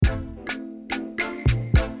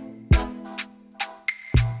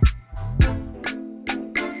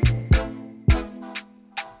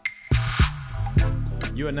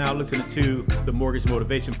You are now listening to the Mortgage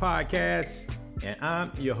Motivation Podcast, and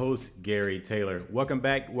I'm your host, Gary Taylor. Welcome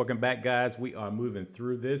back, guys. We are moving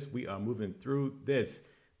through this.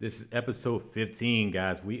 This is episode 15,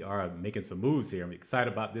 guys. We are making some moves here. I'm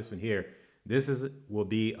excited about this one here. Will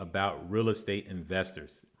be about real estate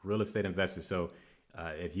investors. So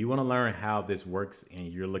if you want to learn how this works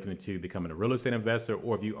and you're looking into becoming a real estate investor,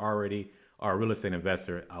 or if you already are a real estate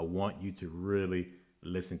investor, I want you to really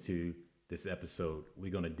listen to this episode. We're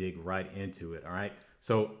going to dig right into it. All right.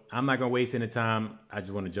 So I'm not going to waste any time. I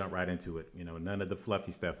just want to jump right into it. None of the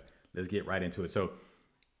fluffy stuff. Let's get right into it. So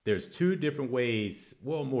there's two different ways,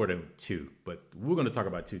 well, more than two, but we're going to talk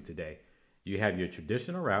about two today. You have your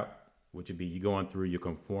traditional route, which would be you going through your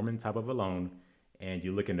conforming type of a loan and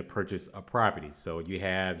you're looking to purchase a property. So you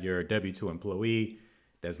have your W-2 employee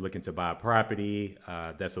that's looking to buy a property,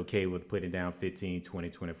 that's okay with putting down 15, 20,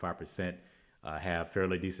 25%, have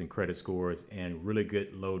fairly decent credit scores and really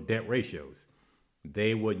good low debt ratios.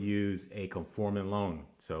 They would use a conforming loan.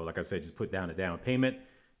 So like I said, just put down a down payment,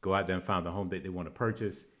 go out there and find the home that they want to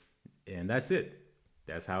purchase, and that's it.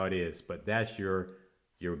 That's how it is. But that's your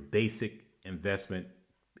basic investment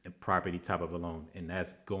in property type of a loan, and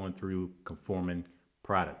that's going through conforming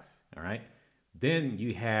products. All right. Then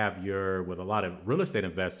you have with a lot of real estate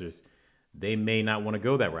investors, they may not want to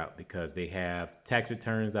go that route because they have tax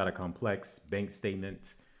returns that are complex, bank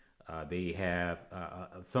statements. They have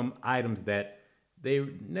some items that they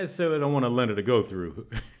necessarily don't want a lender to go through.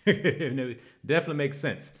 And it definitely makes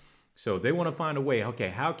sense. So they want to find a way, okay,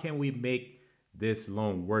 how can we make this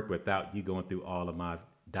loan work without you going through all of my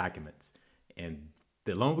documents? And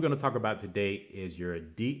the loan we're going to talk about today is your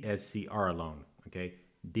DSCR loan, okay?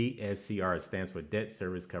 DSCR stands for Debt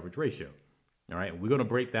Service Coverage Ratio. All right, we're going to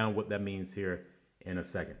break down what that means here in a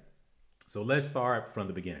second. So let's start from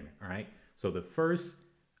the beginning. All right, so the first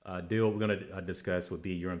deal we're going to discuss would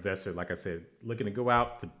be your investor, like I said, looking to go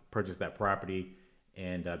out to purchase that property,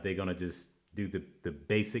 and they're going to just do the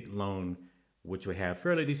basic loan, which will have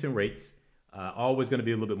fairly decent rates. Always going to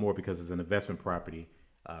be a little bit more because it's an investment property.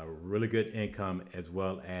 Really good income, as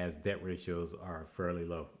well as debt ratios are fairly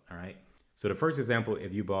low. All right. So the first example,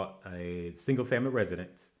 if you bought a single family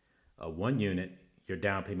residence, one unit, your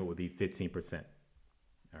down payment would be 15%.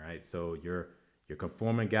 All right. So your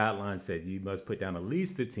conforming guidelines said you must put down at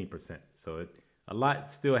least 15%. So a lot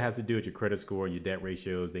still has to do with your credit score and your debt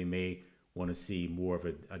ratios. They may want to see more of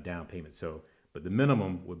a down payment. But the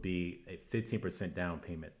minimum would be a 15% down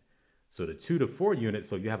payment. So the 2 to 4 units,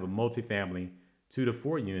 so you have a multifamily 2 to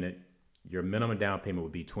 4 unit, your minimum down payment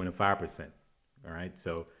would be 25%. All right.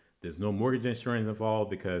 So there's no mortgage insurance involved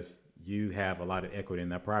because you have a lot of equity in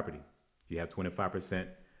that property. You have 25%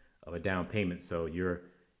 of a down payment. So you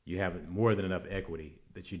have more than enough equity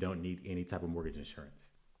that you don't need any type of mortgage insurance.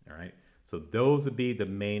 All right. So those would be the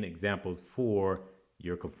main examples for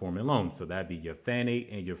your conforming loan. So that'd be your Fannie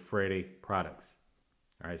and your Freddie products.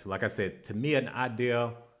 All right. So like I said, to me, an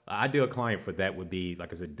ideal client for that would be,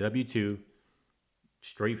 like I said, W-2,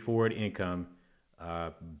 straightforward income.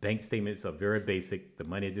 Bank statements are very basic. The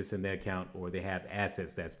money is just in their account, or they have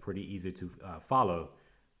assets that's pretty easy to follow.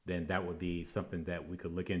 Then that would be something that we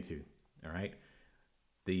could look into. All right.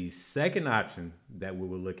 The second option that we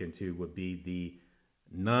will look into would be the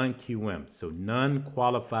non-QM, so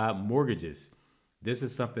non-qualified mortgages. This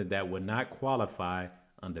is something that would not qualify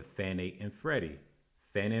under Fannie and Freddie.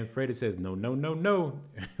 Fannie and Freddie says no. We're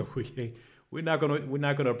not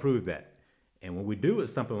gonna approve that. And when we do with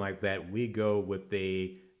something like that, we go with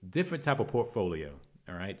a different type of portfolio.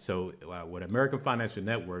 All right. So with American Financial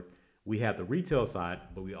Network, we have the retail side,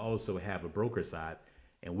 but we also have a broker side.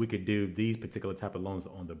 And we could do these particular type of loans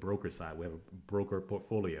on the broker side. We have a broker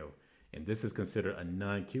portfolio, and this is considered a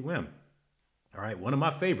non-QM. All right. One of my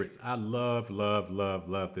favorites. I love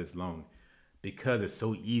this loan because it's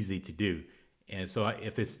so easy to do. And so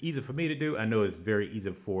if it's easy for me to do, I know it's very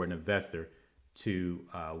easy for an investor to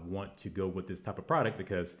want to go with this type of product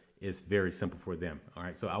because it's very simple for them. All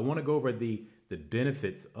right. So I want to go over the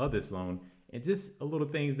benefits of this loan and just a little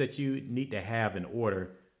things that you need to have in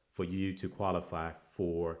order for you to qualify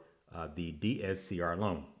for the DSCR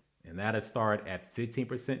loan. And that'll start at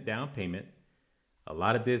 15% down payment. A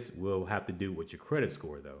lot of this will have to do with your credit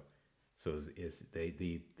score, though. So it's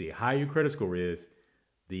the higher your credit score is,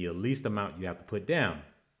 the least amount you have to put down.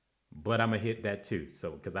 But I'm going to hit that too.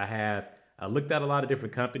 So because I looked at a lot of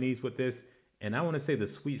different companies with this, and I want to say the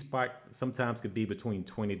sweet spot sometimes could be between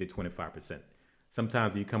 20 to 25%.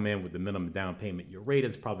 Sometimes you come in with the minimum down payment, your rate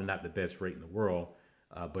is probably not the best rate in the world,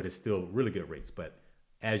 but it's still really good rates. But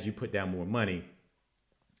as you put down more money,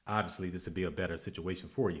 obviously this would be a better situation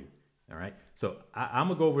for you. All right. So I'm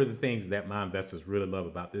gonna go over the things that my investors really love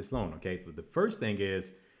about this loan. Okay. So the first thing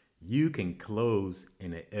is you can close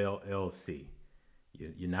in an LLC.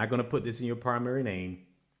 You're not gonna put this in your primary name.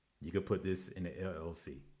 You can put this in an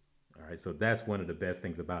LLC. All right. So that's one of the best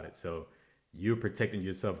things about it. So you're protecting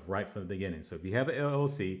yourself right from the beginning. So if you have an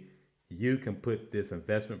LLC, you can put this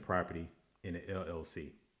investment property in an LLC.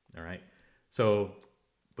 All right. So,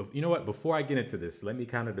 but you know what? Before I get into this, let me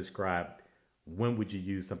kind of describe when would you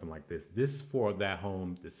use something like this. This is for that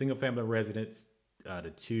home, the single family residence,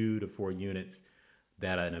 the 2 to 4 units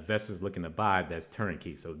that an investor is looking to buy. That's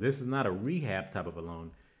turnkey. So this is not a rehab type of a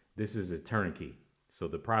loan. This is a turnkey. So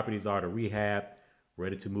the properties are to rehab,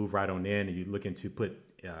 ready to move right on in, and you're looking to put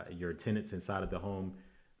your tenants inside of the home.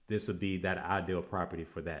 This would be that ideal property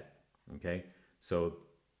for that. Okay. So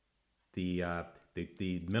the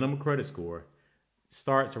minimum credit score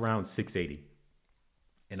starts around 680.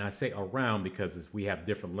 And I say around because we have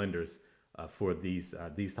different lenders for these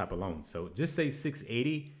type of loans. So just say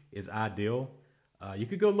 680 is ideal. You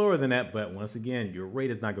could go lower than that, but once again, your rate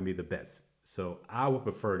is not going to be the best. So I would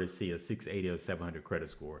prefer to see a 680 or 700 credit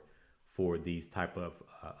score for these type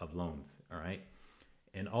of loans. All right.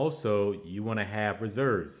 And also you want to have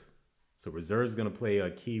reserves. So reserves is going to play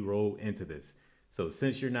a key role into this. So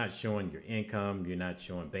since you're not showing your income, you're not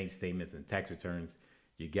showing bank statements and tax returns,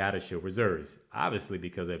 you got to show reserves. Obviously,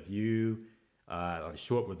 because if you are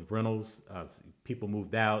short with rentals, people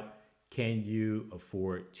moved out, can you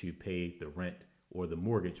afford to pay the rent or the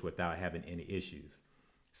mortgage without having any issues?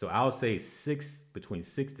 So I'll say between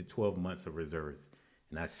 6 to 12 months of reserves.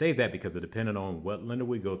 And I say that because depending on what lender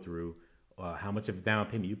we go through, how much of a down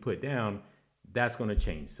payment you put down, that's going to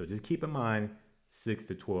change. So just keep in mind 6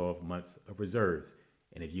 to 12 months of reserves.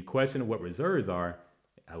 And if you question what reserves are,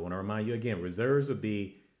 I want to remind you again, reserves would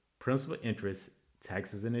be principal, interest,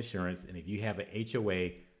 taxes, and insurance. And if you have an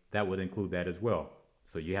HOA, that would include that as well.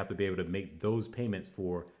 So you have to be able to make those payments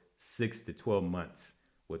for 6 to 12 months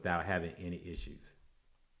without having any issues.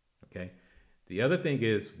 Okay. The other thing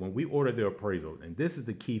is when we order the appraisal, and this is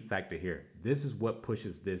the key factor here, this is what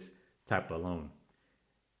pushes this type of loan.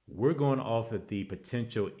 We're going off of the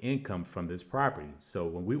potential income from this property. So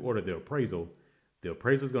when we order the appraisal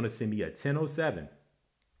is going to send me a 1007.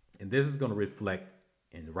 And this is going to reflect,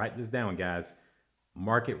 and write this down, guys,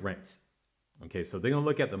 market rents. Okay, so they're going to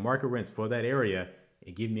look at the market rents for that area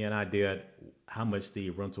and give me an idea how much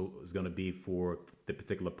the rental is going to be for the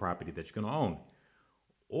particular property that you're going to own.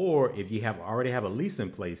 Or if you already have a lease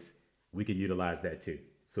in place, we could utilize that too.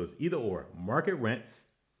 So it's either or, market rents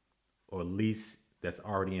or lease that's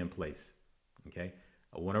already in place. Okay,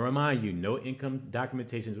 I want to remind you, no income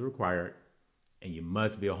documentation is required, and you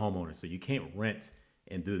must be a homeowner. So you can't rent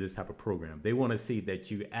and do this type of program. They want to see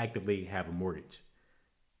that you actively have a mortgage.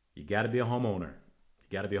 You got to be a homeowner. You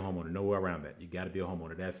got to be a homeowner. No way around that. You got to be a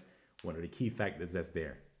homeowner. That's one of the key factors that's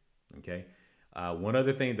there. Okay. One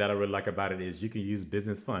other thing that I really like about it is you can use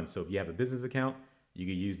business funds. So if you have a business account, you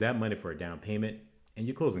can use that money for a down payment and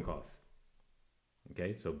your closing costs.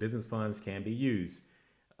 Okay. So business funds can be used.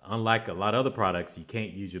 Unlike a lot of other products, you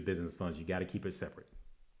can't use your business funds. You got to keep it separate.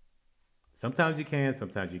 Sometimes you can,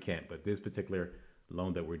 sometimes you can't. But this particular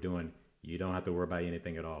loan that we're doing, you don't have to worry about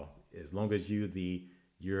anything at all. As long as you're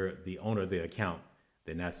the owner of the account,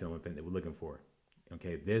 then that's the only thing that we're looking for.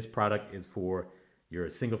 Okay, this product is for your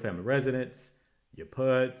single family residence, your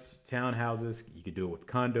PUDs, townhouses. You could do it with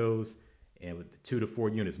condos and with the 2 to 4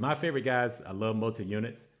 units. My favorite, guys, I love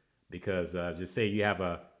multi-units because just say you have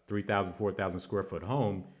a 3,000, 4,000 square foot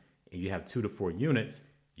home and you have 2 to 4 units,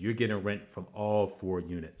 you're getting rent from all 4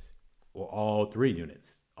 units or all 3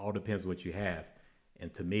 units. All depends on what you have.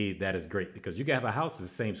 And to me, that is great because you can have a house that's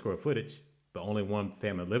the same square footage, but only one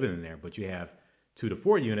family living in there. But you have 2 to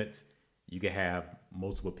 4 units, you can have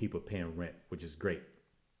multiple people paying rent, which is great.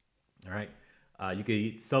 All right. You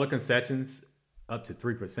can sell concessions up to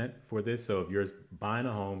 3% for this. So if you're buying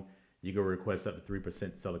a home, you can request up to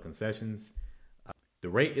 3% seller concessions. The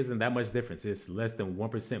rate isn't that much difference. It's less than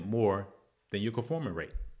 1% more than your conforming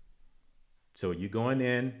rate. So you're going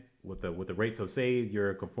in with the rate. So say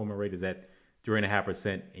your conforming rate is at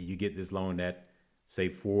 3.5%, and you get this loan at say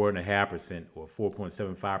 4.5% or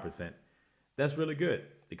 4.75%. That's really good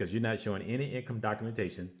because you're not showing any income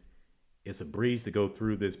documentation. It's a breeze to go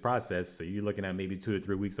through this process. So you're looking at maybe 2 to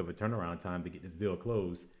 3 weeks of a turnaround time to get this deal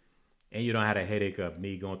closed. And you don't have a headache of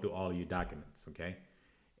me going through all of your documents. Okay.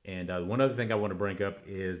 And one other thing I want to bring up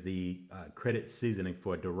is the credit seasoning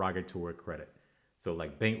for derogatory credit. So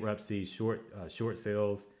like bankruptcy, short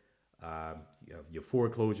sales, your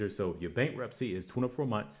foreclosure. So your bankruptcy is 24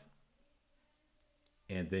 months.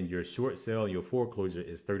 And then your short sale, your foreclosure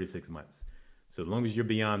is 36 months. So as long as you're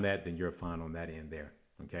beyond that, then you're fine on that end there.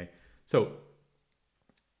 Okay. So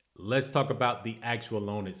let's talk about the actual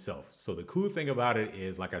loan itself. So the cool thing about it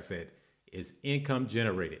is, like I said, is income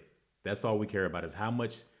generated. That's all we care about, is how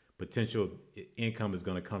much potential income is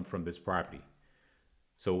going to come from this property.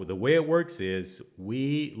 So the way it works is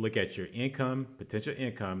we look at your income, potential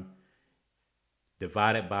income,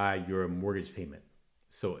 divided by your mortgage payment.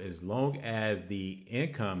 So as long as the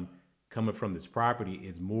income coming from this property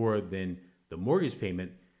is more than the mortgage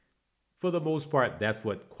payment, for the most part, that's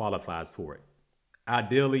what qualifies for it.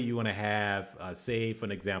 Ideally, you want to have, say, for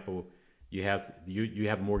an example, you have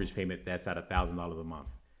a mortgage payment that's at $1,000 a month,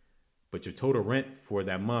 but your total rent for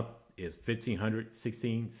that month is 1,500,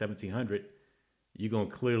 16, 1,700. You're gonna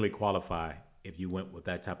clearly qualify if you went with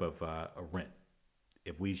that type of a rent.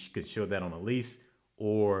 If we could show that on a lease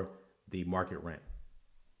or the market rent,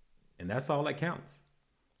 and that's all that counts.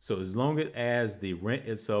 So as long as the rent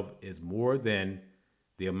itself is more than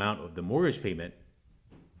the amount of the mortgage payment,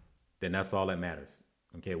 then that's all that matters.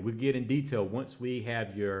 Okay, we get in detail once we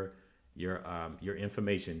have your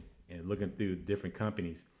information and looking through different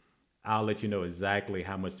companies. I'll let you know exactly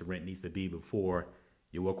how much the rent needs to be before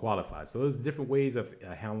you will qualify. So there's different ways of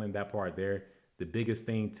handling that part there. The biggest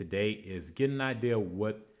thing today is getting an idea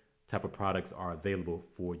what type of products are available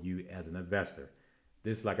for you as an investor.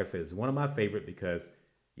 This, like I said, is one of my favorite because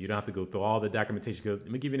you don't have to go through all the documentation. Because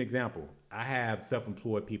let me give you an example. I have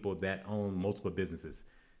self-employed people that own multiple businesses.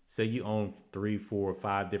 Say you own 3, 4,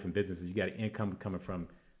 5 different businesses. You got income coming from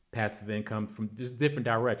passive income from just different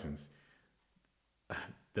directions.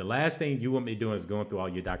 The last thing you want me doing is going through all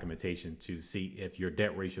your documentation to see if your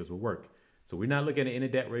debt ratios will work. So we're not looking at any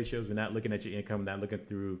debt ratios. We're not looking at your income. We're not looking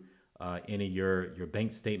through any of your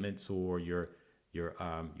bank statements or your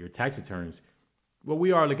tax returns. Well,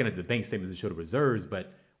 we are looking at the bank statements that show the reserves,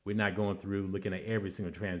 but we're not going through looking at every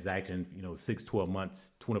single transaction, 6, 12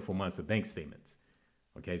 months, 24 months of bank statements.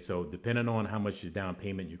 Okay, so depending on how much your down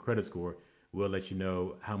payment, your credit score, we'll let you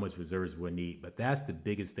know how much reserves we'll need. But that's the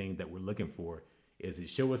biggest thing that we're looking for, is to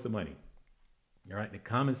show us the money. All right, the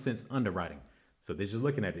common sense underwriting. So they're just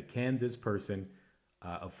looking at it. Can this person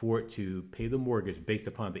afford to pay the mortgage based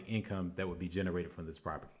upon the income that would be generated from this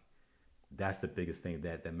property? That's the biggest thing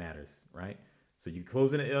that matters, right? So you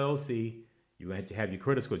close in an LLC, you have to have your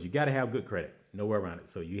credit scores. You got to have good credit, nowhere around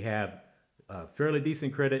it. So you have fairly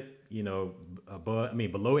decent credit,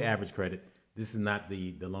 below average credit. This is not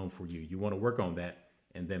the loan for you. You want to work on that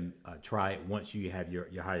and then try it once you have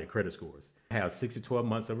your higher credit scores. Have 6 to 12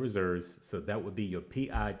 months of reserves, so that would be your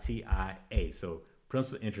PITIA. So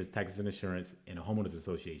principal, interest, taxes, and insurance in a homeowners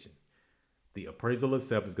association. The appraisal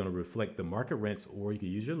itself is going to reflect the market rents, or you can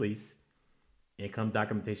use your lease. Income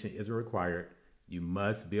documentation is required. You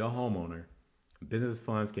must be a homeowner. Business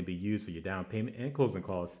funds can be used for your down payment and closing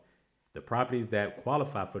costs. The properties that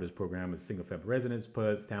qualify for this program is single-family residence,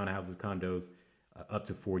 PUDs, townhouses, condos, up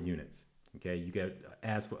to 4 units. Okay, you get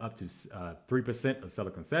asked for up to 3% of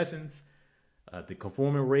seller concessions. The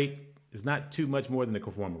conforming rate is not too much more than the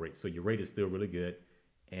conforming rate, so your rate is still really good.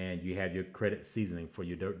 And you have your credit seasoning for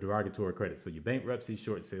your derogatory credit, so your bankruptcy,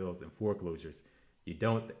 short sales, and foreclosures.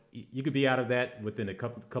 You could be out of that within a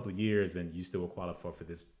couple of years, and you still will qualify for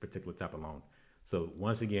this particular type of loan. So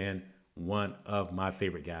once again, one of my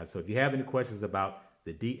favorite guys. So if you have any questions about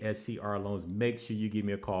the DSCR loans, make sure you give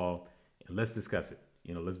me a call and let's discuss it.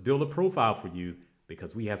 Let's build a profile for you,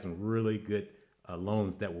 because we have some really good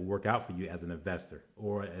loans that will work out for you as an investor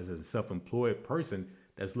or as a self-employed person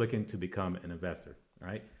that's looking to become an investor. All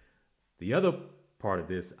right. The other part of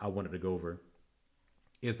this I wanted to go over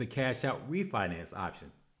is the cash out refinance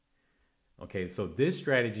option. Okay, so this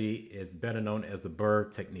strategy is better known as the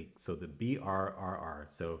BRRRR technique. So the BRRR.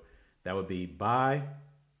 So that would be buy,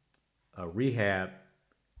 rehab,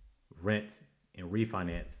 rent, and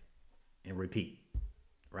refinance, and repeat,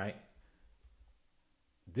 right?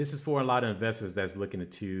 This is for a lot of investors that's looking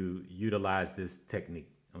to utilize this technique.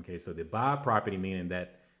 Okay, so they buy property, meaning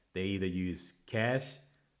that they either use cash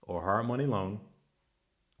or hard money loan.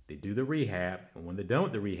 They do the rehab, and when they're done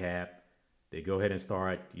with the rehab, they go ahead and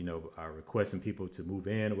start, requesting people to move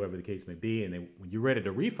in, or whatever the case may be. And then when you're ready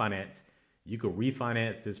to refinance, you can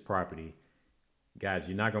refinance this property. Guys,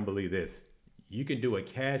 you're not going to believe this. You can do a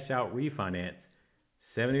cash out refinance,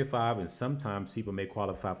 75, and sometimes people may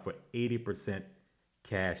qualify for 80%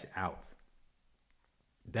 cash out.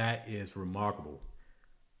 That is remarkable.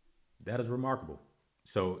 That is remarkable.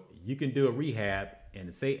 So you can do a rehab,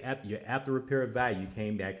 and say your after repair value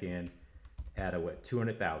came back in at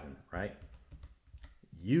 $200,000, right?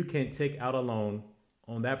 You can take out a loan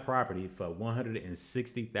on that property for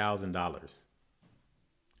 $160,000.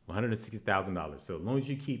 $160,000. So as long as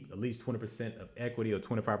you keep at least 20% of equity or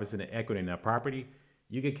 25% of equity in that property,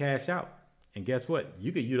 you can cash out. And guess what?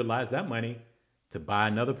 You could utilize that money to buy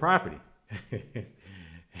another property. And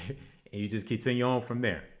you just continue on from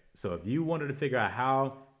there. So if you wanted to figure out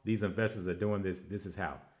how these investors are doing this, this is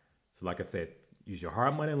how. So like I said, use your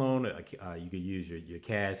hard money loan. You could use your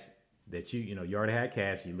cash that you already had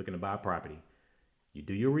cash. You're looking to buy a property. You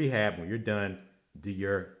do your rehab. When you're done, do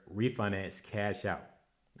your refinance cash out.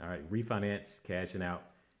 All right, refinance cashing out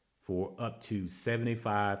for up to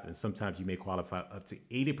 75, and sometimes you may qualify up to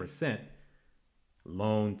 80%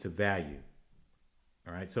 loan to value.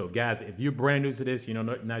 All right, so guys, if you're brand new to this,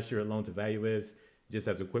 not sure what loan to value is, just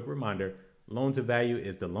as a quick reminder, loan to value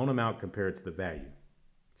is the loan amount compared to the value.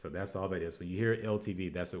 So that's all that is. When you hear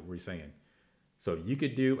LTV, that's what we're saying. So you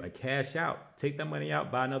could do a cash out, take that money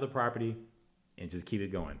out, buy another property, and just keep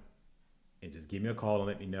it going. And just give me a call and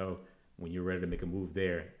let me know when you're ready to make a move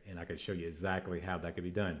there, and I can show you exactly how that could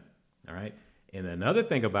be done. All right. And another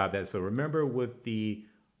thing about that, so remember with the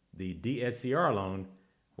DSCR loan,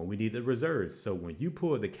 when we need the reserves. So when you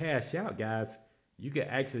pull the cash out, guys, you can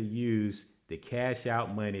actually use the cash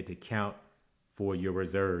out money to count for your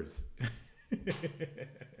reserves.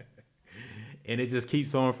 And it just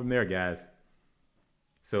keeps on from there, guys.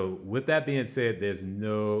 So with that being said, there's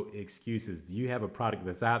no excuses. You have a product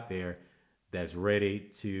that's out there that's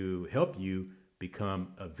ready to help you become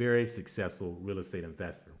a very successful real estate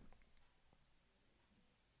investor.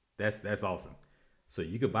 That's awesome. So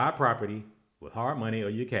you could buy a property with hard money or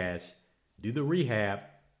your cash, do the rehab,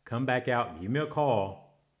 come back out, give me a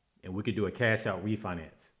call, and we could do a cash out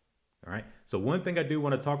refinance. All right. So one thing I do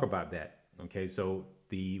want to talk about that. Okay. So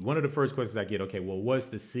one of the first questions I get, okay, well, what's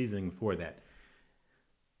the seasoning for that?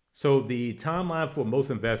 So the timeline for most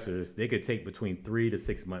investors, they could take between 3 to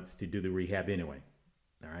 6 months to do the rehab anyway.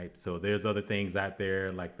 All right. So there's other things out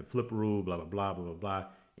there like the flip rule, blah, blah, blah, blah, blah, blah.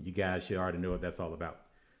 You guys should already know what that's all about.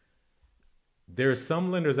 There are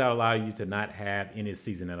some lenders that allow you to not have any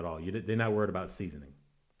seasoning at all. They're not worried about seasoning.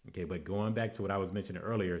 Okay. But going back to what I was mentioning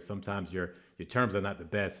earlier, sometimes your terms are not the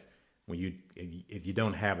best when if you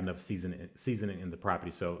don't have enough seasoning in the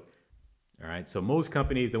property. So all right. So most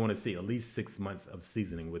companies, they want to see at least 6 months of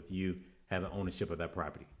seasoning with you having ownership of that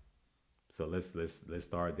property. So let's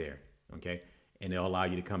start there. Okay. And they'll allow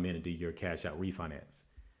you to come in and do your cash out refinance.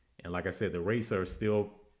 And like I said, the rates are still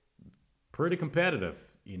pretty competitive,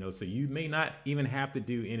 so you may not even have to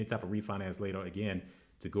do any type of refinance later again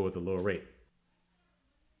to go with the lower rate.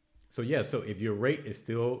 So yeah, so if your rate is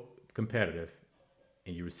still competitive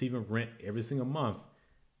and you're receiving rent every single month,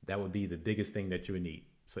 that would be the biggest thing that you would need.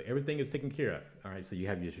 So everything is taken care of. All right. So you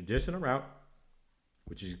have your traditional route,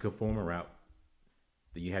 which is your conforming route.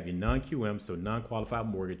 Then you have your non-QM, so non-qualified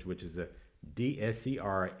mortgage, which is a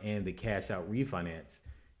DSCR and the cash out refinance.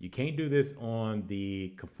 You can't do this on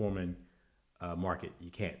the conforming market.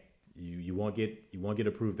 You can't. You won't get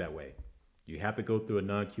approved that way. You have to go through a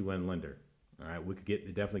non-QM lender. All right. We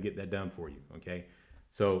could definitely get that done for you. Okay.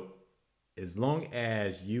 So as long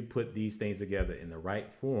as you put these things together in the right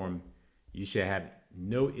form, you should have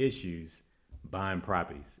no issues buying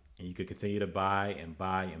properties, and you could continue to buy and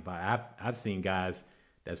buy and buy. I've seen guys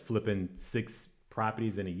that's flipping 6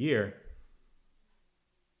 properties in a year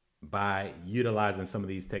by utilizing some of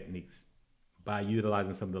these techniques, by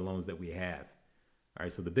utilizing some of the loans that we have. All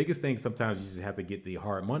right. So the biggest thing, sometimes you just have to get the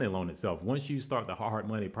hard money loan itself. Once you start the hard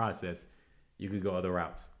money process, you could go other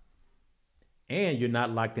routes. And you're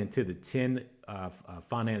not locked into the 10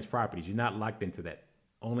 finance properties. You're not locked into that.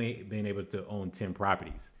 Only being able to own 10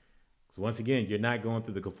 properties. So once again, you're not going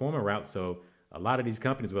through the conforming route. So a lot of these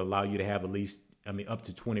companies will allow you to have up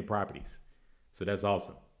to 20 properties. So that's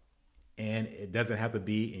awesome. And it doesn't have to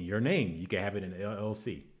be in your name. You can have it in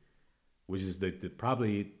LLC, which is the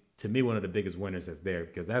probably, to me, one of the biggest winners that's there,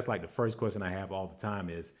 because that's like the first question I have all the time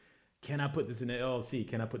is, can I put this in the LLC?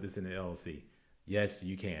 Can I put this in the LLC? Yes,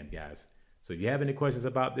 you can, guys. So if you have any questions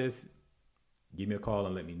about this, give me a call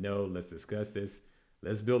and let me know. Let's discuss this.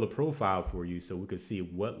 Let's build a profile for you so we can see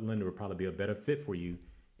what lender would probably be a better fit for you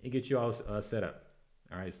and get you all set up.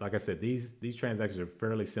 All right. So like I said, these transactions are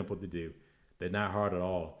fairly simple to do. They're not hard at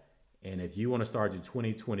all. And if you want to start your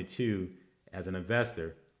 2022 as an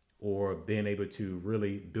investor or being able to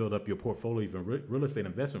really build up your portfolio of real estate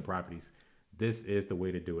investment properties, this is the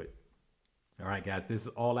way to do it. All right, guys, this is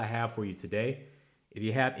all I have for you today. If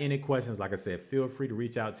you have any questions, like I said, feel free to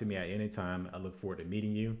reach out to me at any time. I look forward to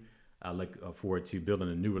meeting you. I look forward to building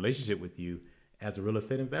a new relationship with you as a real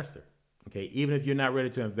estate investor. Okay, even if you're not ready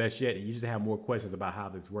to invest yet and you just have more questions about how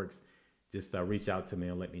this works, just reach out to me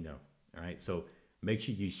and let me know. All right, so make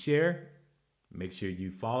sure you share. Make sure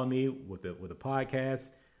you follow me with the podcast.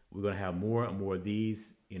 We're going to have more and more of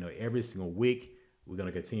these, every single week. We're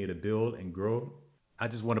going to continue to build and grow. I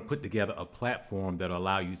just want to put together a platform that'll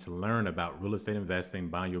allow you to learn about real estate investing,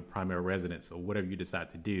 buying your primary residence, or whatever you decide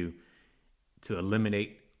to do, to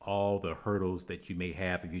eliminate all the hurdles that you may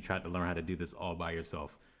have if you try to learn how to do this all by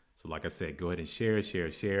yourself. So like I said, go ahead and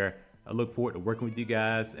share. I look forward to working with you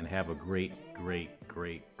guys, and have a great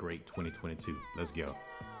 2022. Let's go.